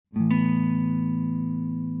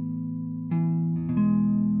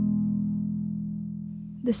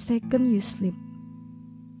The second you sleep,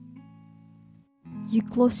 you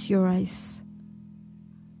close your eyes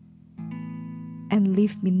and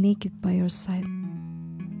leave me naked by your side.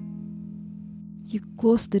 You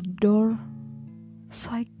close the door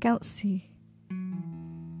so I can't see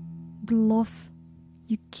the love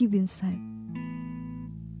you keep inside.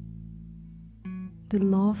 The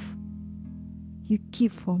love you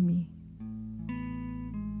keep for me.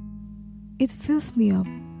 It fills me up.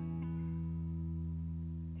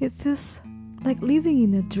 It feels like living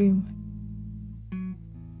in a dream.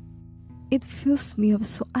 It fills me up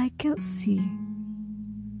so I can't see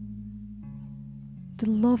the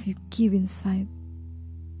love you keep inside.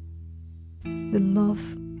 The love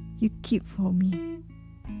you keep for me.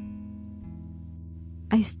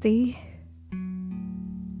 I stay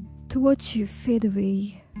to watch you fade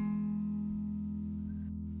away.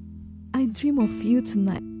 I dream of you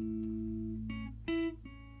tonight.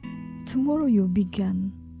 Tomorrow you'll be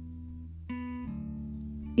gone.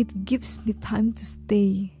 It gives me time to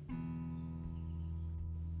stay,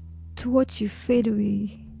 to watch you fade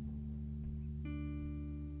away.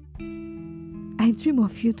 I dream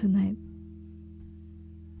of you tonight.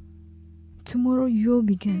 Tomorrow you'll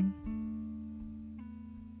be gone.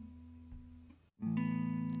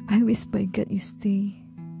 I wish by God you stay.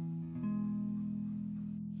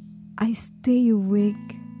 I stay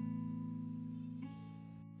awake.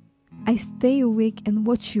 I stay awake and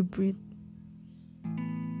watch you breathe.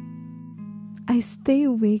 I stay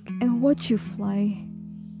awake and watch you fly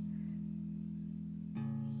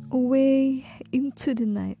away into the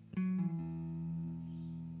night,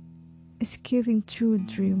 escaping through a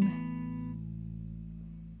dream.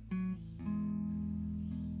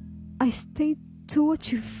 I stay to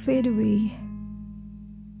watch you fade away.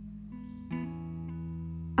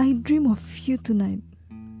 I dream of you tonight.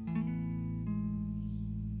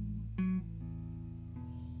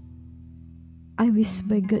 I wish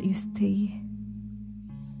by God you stay.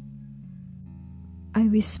 I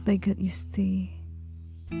wish by God you stay.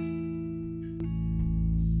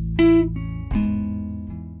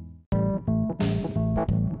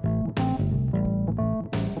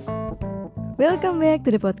 Welcome back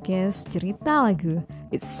to the podcast Cerita Lagu.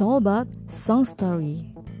 It's all about song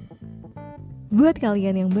story. Buat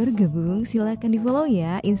kalian yang baru gabung, silakan di follow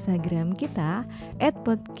ya Instagram kita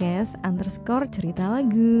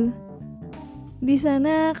 @podcast_cerita-lagu. Di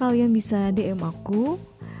sana kalian bisa DM aku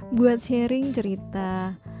buat sharing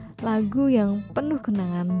cerita lagu yang penuh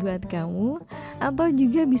kenangan buat kamu, atau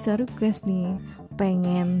juga bisa request nih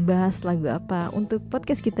pengen bahas lagu apa untuk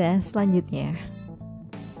podcast kita selanjutnya.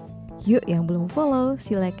 Yuk yang belum follow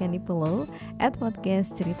silakan di follow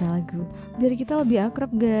 @podcast_cerita-lagu biar kita lebih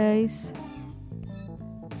akrab guys.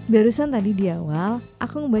 Barusan tadi di awal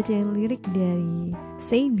aku ngebacain lirik dari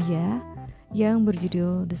Saybia yang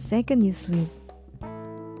berjudul The Second You Sleep.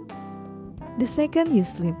 The Second You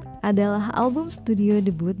Sleep adalah album studio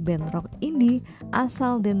debut band rock indie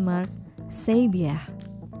asal Denmark, Saybia.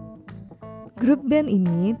 Grup band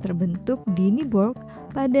ini terbentuk di Nyborg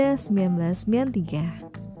pada 1993.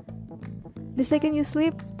 The Second You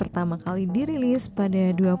Sleep pertama kali dirilis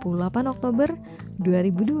pada 28 Oktober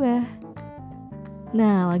 2002.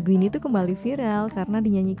 Nah, lagu ini tuh kembali viral karena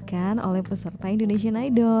dinyanyikan oleh peserta Indonesian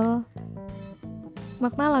Idol.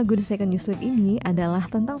 Makna lagu The Second You Sleep ini adalah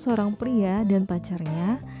tentang seorang pria dan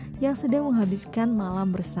pacarnya yang sedang menghabiskan malam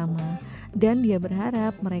bersama, dan dia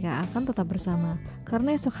berharap mereka akan tetap bersama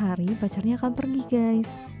karena esok hari pacarnya akan pergi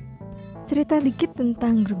guys. Cerita dikit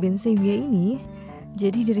tentang grup band Saybia ini.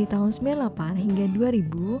 Jadi dari tahun 98 hingga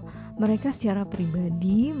 2000 mereka secara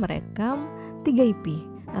pribadi merekam 3 EP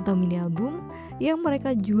atau mini album yang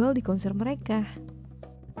mereka jual di konser mereka.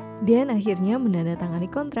 Dan akhirnya menandatangani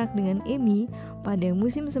kontrak dengan EMI pada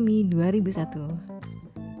musim semi 2001.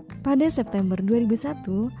 Pada September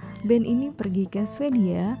 2001, band ini pergi ke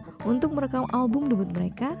Swedia untuk merekam album debut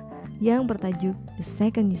mereka yang bertajuk The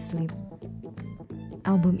Second You Sleep.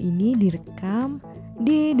 Album ini direkam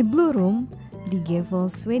di The Blue Room di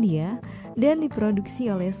Gävle, Swedia dan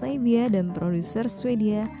diproduksi oleh Saybia dan produser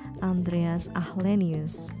Swedia Andreas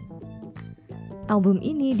Ahlenius. Album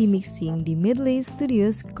ini dimixing di Medley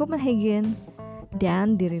Studios Copenhagen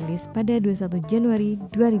dan dirilis pada 21 Januari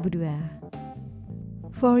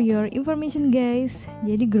 2002. For your information guys,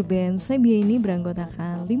 jadi grup band Saybia ini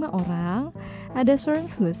beranggotakan 5 orang. Ada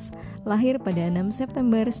Søren Hus, lahir pada 6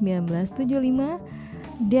 September 1975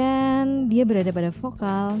 dan dia berada pada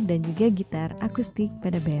vokal dan juga gitar akustik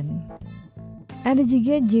pada band. Ada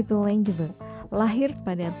juga JP Langeberg, lahir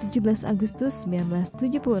pada 17 Agustus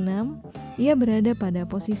 1976. Ia berada pada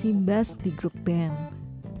posisi bass di grup band.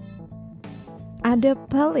 Ada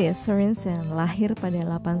Palais Sorensen, lahir pada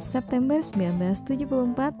 8 September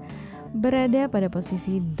 1974, berada pada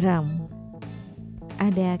posisi drum.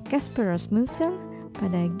 Ada Kasper Rasmussen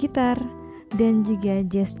pada gitar, dan juga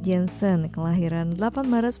Jess Jensen, kelahiran 8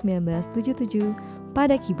 Maret 1977,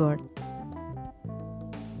 pada keyboard.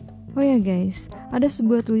 Oh ya guys, ada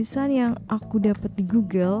sebuah tulisan yang aku dapat di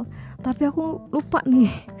Google, tapi aku lupa nih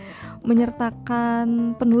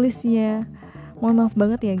menyertakan penulisnya. Mohon maaf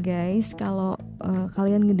banget ya guys kalau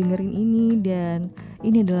kalian ngedengerin ini dan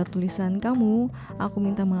ini adalah tulisan kamu. Aku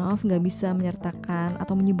minta maaf nggak bisa menyertakan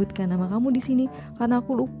atau menyebutkan nama kamu di sini karena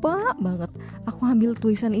aku lupa banget. Aku ambil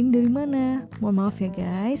tulisan ini dari mana. Mohon maaf ya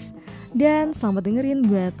guys. Dan selamat dengerin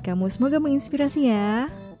buat kamu. Semoga menginspirasi ya.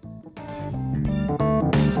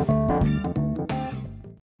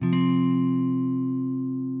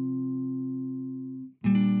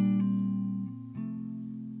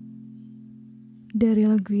 Dari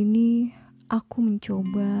lagu ini, aku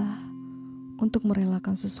mencoba untuk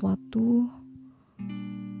merelakan sesuatu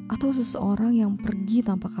atau seseorang yang pergi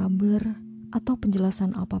tanpa kabar atau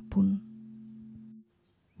penjelasan apapun.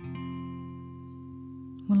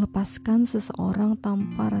 Melepaskan seseorang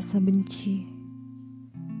tanpa rasa benci.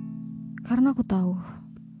 Karena aku tahu,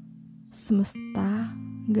 semesta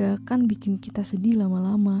gak akan bikin kita sedih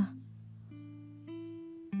lama-lama.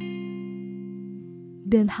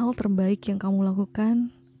 Dan hal terbaik yang kamu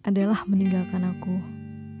lakukan adalah meninggalkan aku.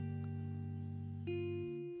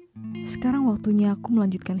 Sekarang waktunya aku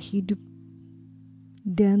melanjutkan hidup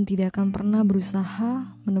dan tidak akan pernah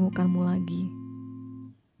berusaha menemukanmu lagi.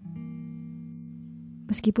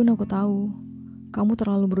 Meskipun aku tahu kamu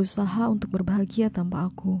terlalu berusaha untuk berbahagia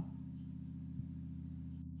tanpa aku.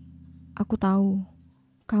 Aku tahu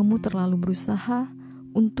kamu terlalu berusaha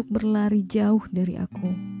untuk berlari jauh dari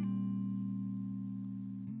aku.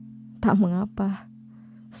 Tak mengapa,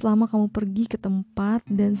 selama kamu pergi ke tempat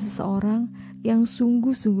dan seseorang yang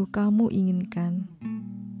sungguh-sungguh kamu inginkan.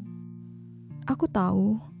 Aku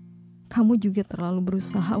tahu, kamu juga terlalu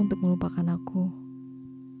berusaha untuk melupakan aku.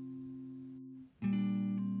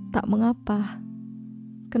 Tak mengapa,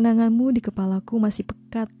 kenanganmu di kepalaku masih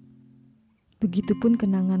pekat. Begitupun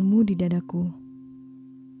kenanganmu di dadaku.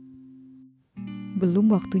 Belum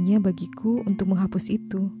waktunya bagiku untuk menghapus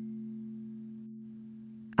itu.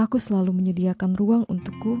 Aku selalu menyediakan ruang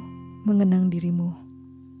untukku mengenang dirimu.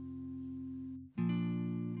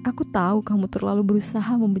 Aku tahu kamu terlalu berusaha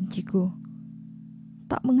membenciku.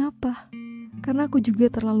 Tak mengapa, karena aku juga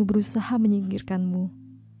terlalu berusaha menyingkirkanmu.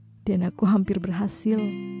 Dan aku hampir berhasil.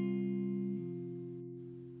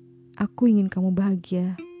 Aku ingin kamu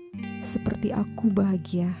bahagia, seperti aku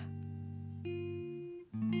bahagia.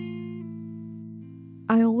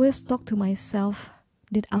 I always talk to myself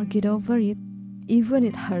that I'll get over it. Even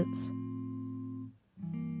it hurts.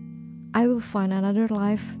 I will find another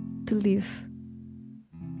life to live.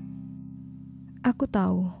 Aku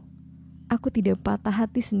tahu, aku tidak patah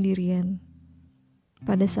hati sendirian.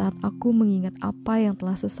 Pada saat aku mengingat apa yang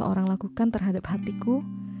telah seseorang lakukan terhadap hatiku,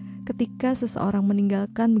 ketika seseorang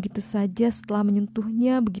meninggalkan begitu saja setelah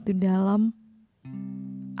menyentuhnya begitu dalam,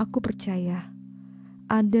 aku percaya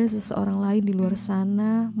ada seseorang lain di luar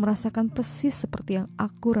sana merasakan persis seperti yang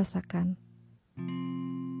aku rasakan.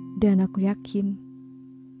 Dan aku yakin,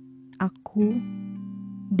 aku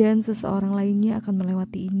dan seseorang lainnya akan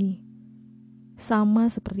melewati ini, sama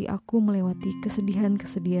seperti aku melewati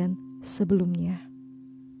kesedihan-kesedihan sebelumnya.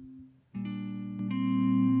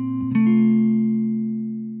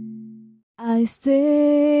 I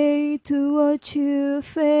stay to watch you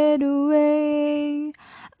fade away.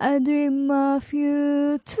 I dream of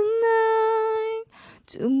you tonight.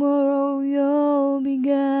 Tomorrow you'll be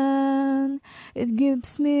gone. It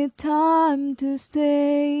gives me time to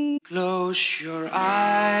stay. Close your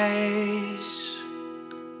eyes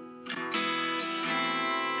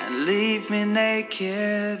and leave me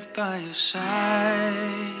naked by your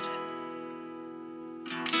side.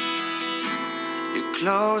 You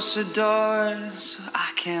close the door so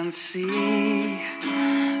I can see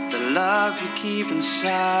the love you keep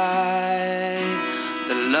inside,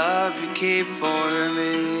 the love you keep for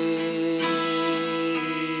me.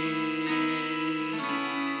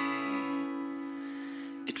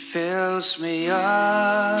 It fills me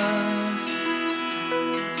up.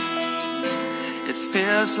 It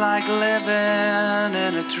feels like living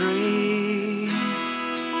in a dream.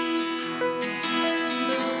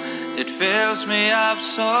 It fills me up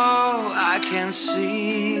so I can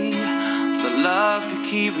see the love you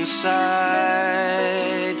keep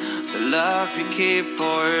inside, the love you keep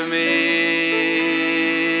for me.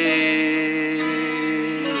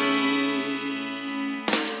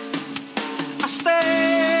 I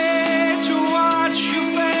stay to watch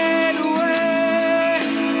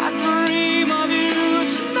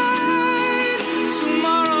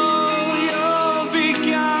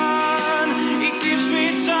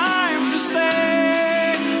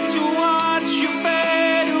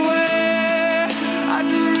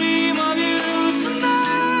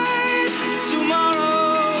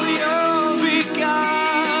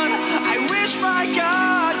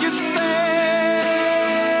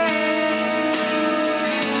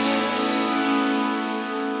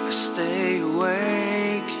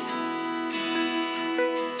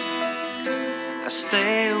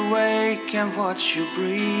awake and watch you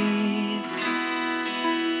breathe.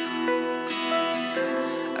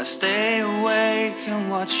 I stay awake and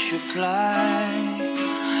watch you fly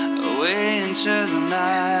away into the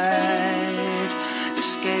night,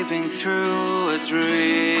 escaping through a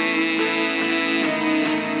dream.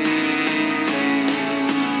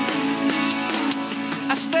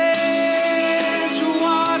 I stay to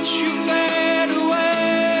watch you fade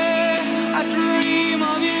away. I dream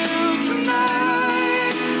of you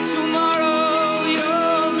tonight. Tomorrow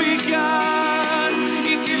you'll be gone.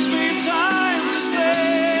 It gives me time to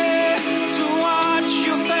stay to watch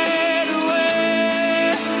you fade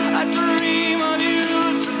away. I dream of you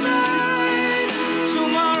tonight.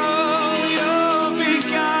 Tomorrow you'll be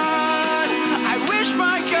gone. I wish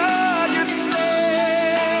my God you'd stay.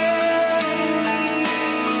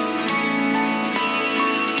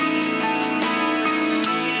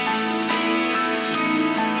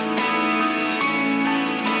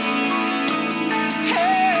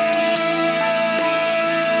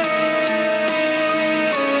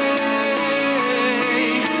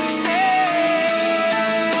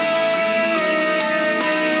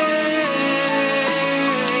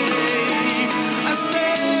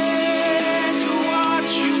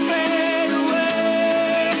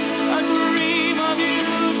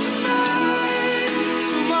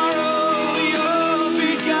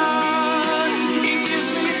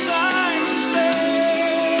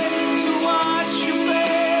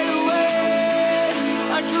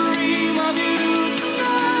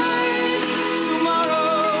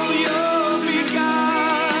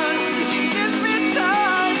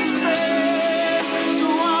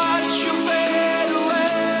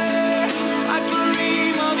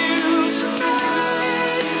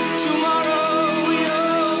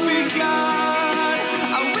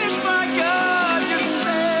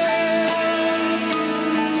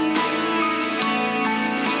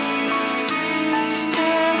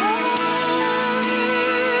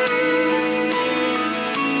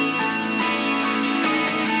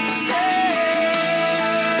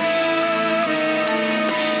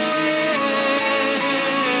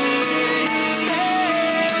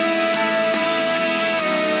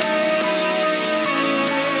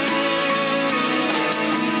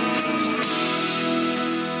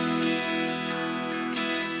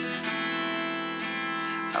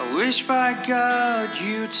 I wish by God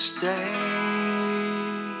you'd stay.